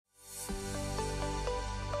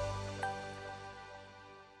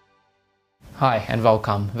Hi and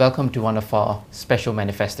welcome. Welcome to one of our special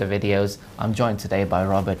manifesto videos. I'm joined today by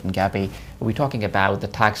Robert and Gabby. We're talking about the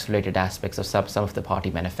tax-related aspects of some of the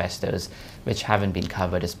party manifestos which haven't been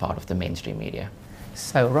covered as part of the mainstream media.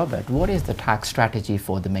 So Robert, what is the tax strategy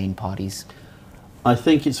for the main parties? I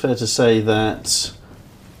think it's fair to say that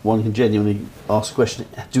one can genuinely ask the question,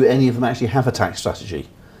 do any of them actually have a tax strategy?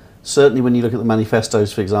 Certainly when you look at the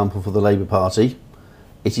manifestos, for example, for the Labour Party,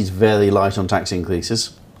 it is very light on tax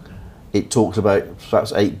increases. It talks about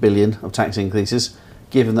perhaps 8 billion of tax increases.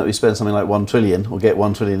 Given that we spend something like 1 trillion or get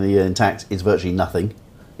 1 trillion a year in tax, it's virtually nothing.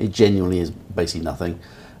 It genuinely is basically nothing.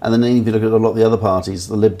 And then if you look at a lot of the other parties,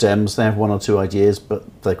 the Lib Dems, they have one or two ideas, but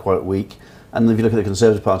they're quite weak. And if you look at the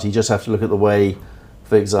Conservative Party, you just have to look at the way,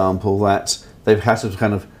 for example, that they've had to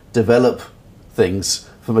kind of develop things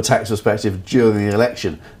from a tax perspective during the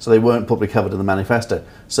election. So they weren't probably covered in the manifesto.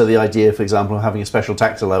 So the idea, for example, of having a special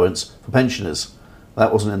tax allowance for pensioners,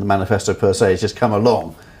 that wasn't in the manifesto per se, it's just come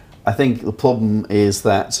along. I think the problem is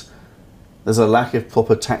that there's a lack of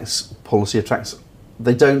proper tax policy of tax.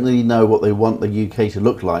 They don't really know what they want the UK to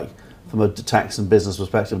look like from a tax and business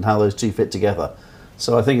perspective and how those two fit together.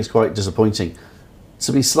 So I think it's quite disappointing.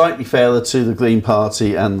 To be slightly fairer to the Green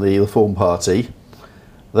Party and the Reform Party,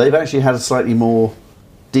 they've actually had a slightly more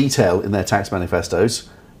detail in their tax manifestos,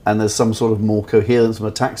 and there's some sort of more coherence from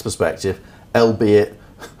a tax perspective, albeit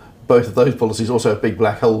both of those policies also have big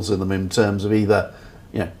black holes in them in terms of either,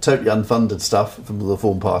 totally unfunded stuff from the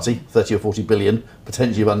Reform Party, 30 or 40 billion,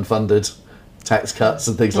 potentially of unfunded tax cuts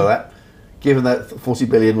and things like that. Given that 40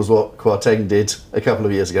 billion was what Kwarteng did a couple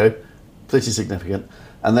of years ago, pretty significant.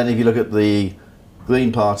 And then if you look at the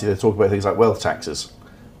Green Party, they talk about things like wealth taxes.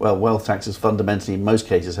 Well, wealth taxes fundamentally in most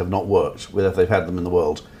cases have not worked, whether they've had them in the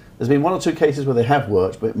world. There's been one or two cases where they have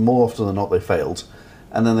worked, but more often than not they failed.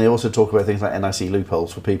 And then they also talk about things like NIC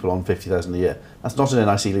loopholes for people on 50,000 a year. That's not an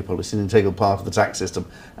NIC loophole, it's an integral part of the tax system.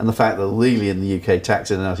 And the fact that really in the UK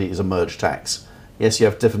tax and NIC is a merged tax. Yes, you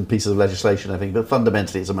have different pieces of legislation, I think, but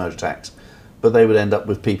fundamentally it's a merged tax. But they would end up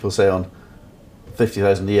with people, say, on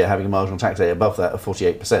 50,000 a year having a marginal tax rate above that of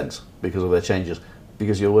 48% because of their changes,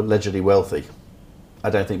 because you're allegedly wealthy. I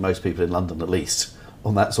don't think most people in London, at least,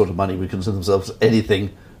 on that sort of money would consider themselves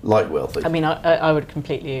anything like wealthy. I mean, I would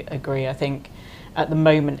completely agree. I think at the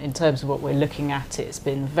moment, in terms of what we're looking at, it's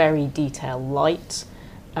been very detail light.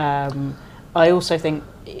 I also think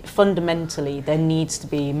fundamentally there needs to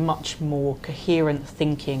be much more coherent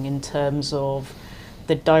thinking in terms of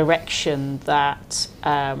the direction that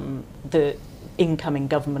the incoming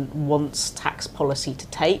government wants tax policy to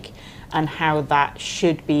take, and how that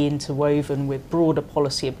should be interwoven with broader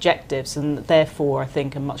policy objectives, and therefore I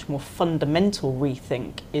think a much more fundamental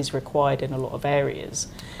rethink is required in a lot of areas.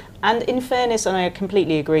 And in fairness, and I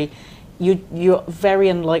completely agree, you're very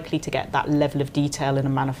unlikely to get that level of detail in a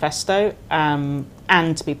manifesto, and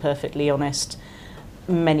to be perfectly honest,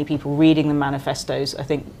 many people reading the manifestos I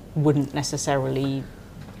think wouldn't necessarily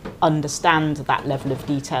understand that level of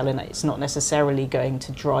detail, and it's not necessarily going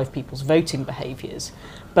to drive people's voting behaviours.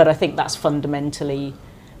 But I think that's fundamentally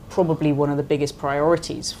probably one of the biggest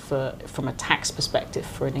priorities from a tax perspective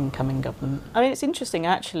for an incoming government. I mean, it's interesting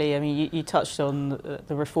actually. I mean, you touched on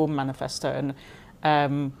the Reform Manifesto,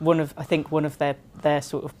 and one of their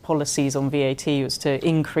sort of policies on VAT was to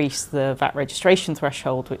increase the VAT registration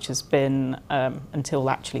threshold, which has been until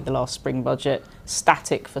actually the last spring budget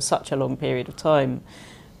static for such a long period of time,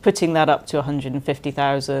 putting that up to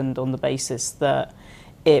 150,000 on the basis that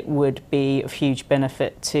it would be of huge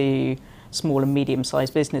benefit to small and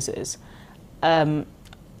medium-sized businesses. I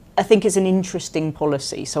think it's an interesting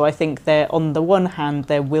policy. So I think on the one hand,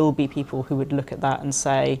 there will be people who would look at that and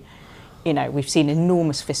say, we've seen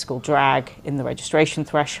enormous fiscal drag in the registration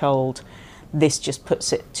threshold. This just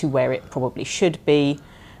puts it to where it probably should be,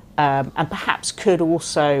 and perhaps could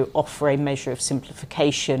also offer a measure of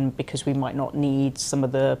simplification, because we might not need some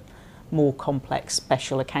of the more complex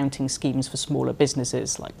special accounting schemes for smaller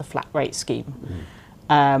businesses, like the flat rate scheme.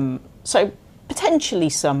 So potentially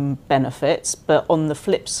some benefits, but on the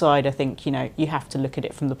flip side, I think, you have to look at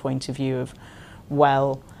it from the point of view of,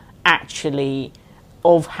 well, actually,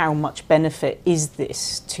 of how much benefit is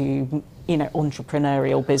this to,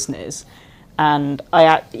 entrepreneurial business? And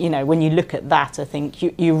when you look at that, I think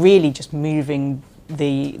you're really just moving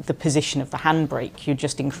the position of the handbrake. You're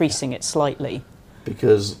just increasing it slightly.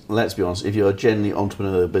 Because let's be honest, if you're a genuinely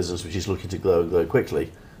entrepreneurial business which is looking to grow and grow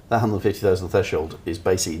quickly, that 150,000 threshold is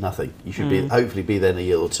basically nothing. You should hopefully be there in a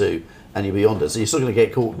year or two, and you're beyond it. So you're still going to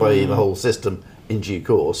get caught by the whole system in due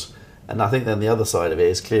course. And I think then the other side of it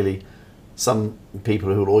is clearly some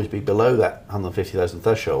people who will always be below that 150,000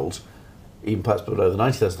 threshold, even perhaps below the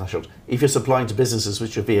 90,000 threshold. If you're supplying to businesses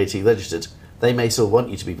which are VAT registered, they may still want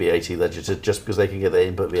you to be VAT registered just because they can get their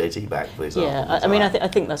input VAT back, for example. Yeah, I mean, I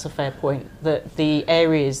think that's a fair point, that the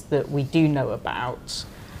areas that we do know about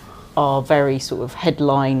are very sort of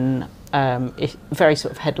headline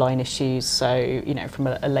issues. So, you know, from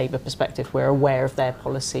a Labour perspective, we're aware of their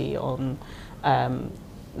policy on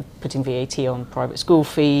putting VAT on private school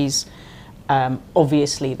fees.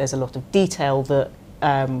 Obviously, there's a lot of detail that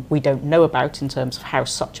we don't know about in terms of how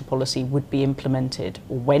such a policy would be implemented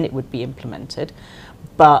or when it would be implemented.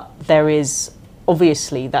 But there is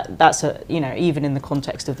obviously that's a, you know, even in the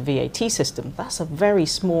context of the VAT system, that's a very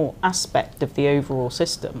small aspect of the overall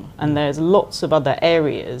system. And there's lots of other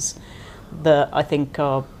areas that I think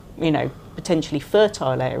are, you know, potentially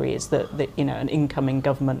fertile areas that you know, an incoming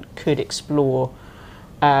government could explore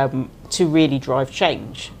to really drive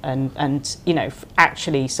change, and you know,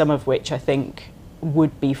 actually some of which I think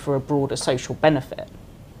would be for a broader social benefit.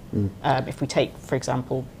 If we take, for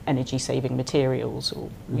example, energy saving materials, or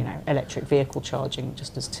you know, electric vehicle charging,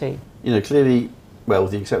 just as two. You know, clearly, well,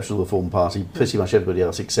 with the exception of the Reform Party, pretty much everybody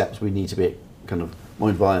else accepts we need to be kind of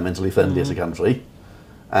more environmentally friendly as a country.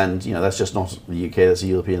 And you know, that's just not the UK, that's a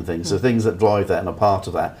European thing. So things that drive that and are part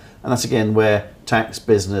of that, and that's again where tax,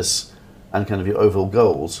 business and kind of your overall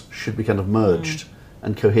goals should be kind of merged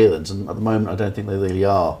and coherent, and at the moment I don't think they really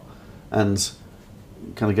are. And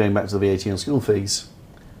kind of going back to the VAT on school fees,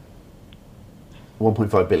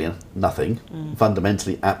 1.5 billion, nothing,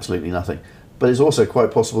 fundamentally absolutely nothing. But it's also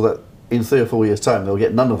quite possible that in 3 or 4 years' time they'll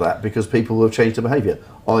get none of that because people will have changed their behaviour,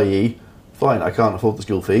 i.e., fine, I can't afford the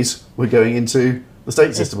school fees, we're going into the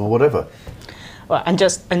state system or whatever. Well, and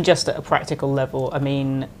just at a practical level, I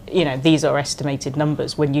mean, you know, these are estimated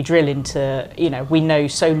numbers. When you drill into, you know, we know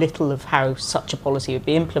so little of how such a policy would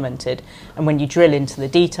be implemented, and when you drill into the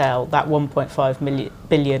detail, that 1.5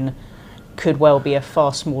 billion could well be a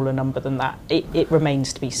far smaller number than that. It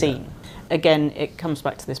remains to be seen. Again, it comes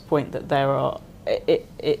back to this point that there are,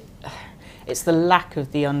 it's the lack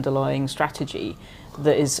of the underlying strategy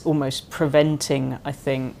that is almost preventing, I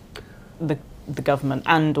think, the government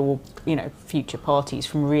and or, you know, future parties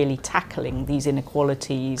from really tackling these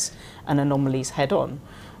inequalities and anomalies head on.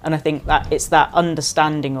 And I think that it's that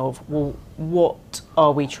understanding of, well, what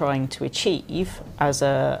are we trying to achieve as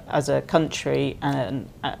a country and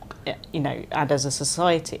you know, and as a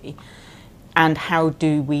society, and how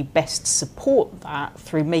do we best support that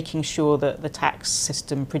through making sure that the tax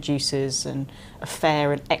system produces a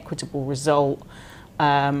fair and equitable result,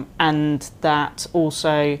 and that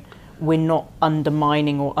also we're not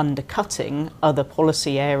undermining or undercutting other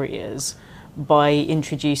policy areas by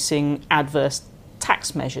introducing adverse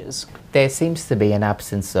tax measures. There seems to be an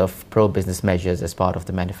absence of pro-business measures as part of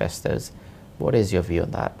the manifestos. What is your view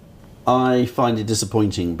on that? I find it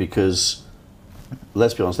disappointing because,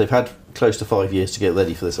 let's be honest, they've had close to 5 years to get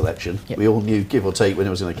ready for this election. Yep. We all knew, give or take, when it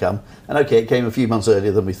was going to come. And okay, it came a few months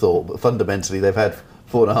earlier than we thought, but fundamentally they've had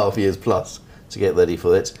 4.5 years plus to get ready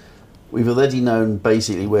for it. We've already known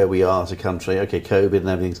basically where we are as a country. Okay, COVID and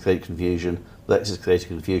everything's created confusion, Brexit's created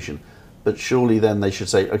confusion. But surely then they should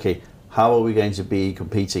say, okay, how are we going to be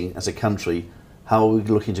competing as a country? How are we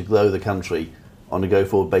looking to grow the country on a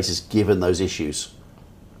go-forward basis given those issues?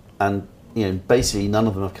 And you know, basically none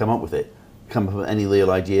of them have come up with it, come up with any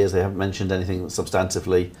real ideas. They haven't mentioned anything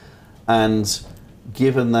substantively. And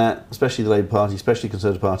given that, especially the Labour Party, especially the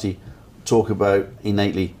Conservative Party, talk about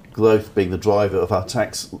innately growth being the driver of our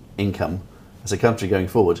tax income as a country going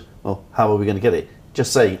forward, well, how are we going to get it?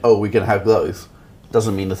 Just saying, oh, we're going to have growth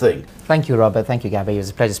doesn't mean a thing. Thank you, Robert. Thank you, Gabby. It was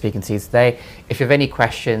a pleasure speaking to you today. If you have any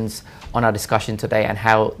questions on our discussion today and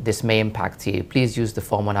how this may impact you, please use the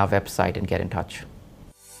form on our website and get in touch.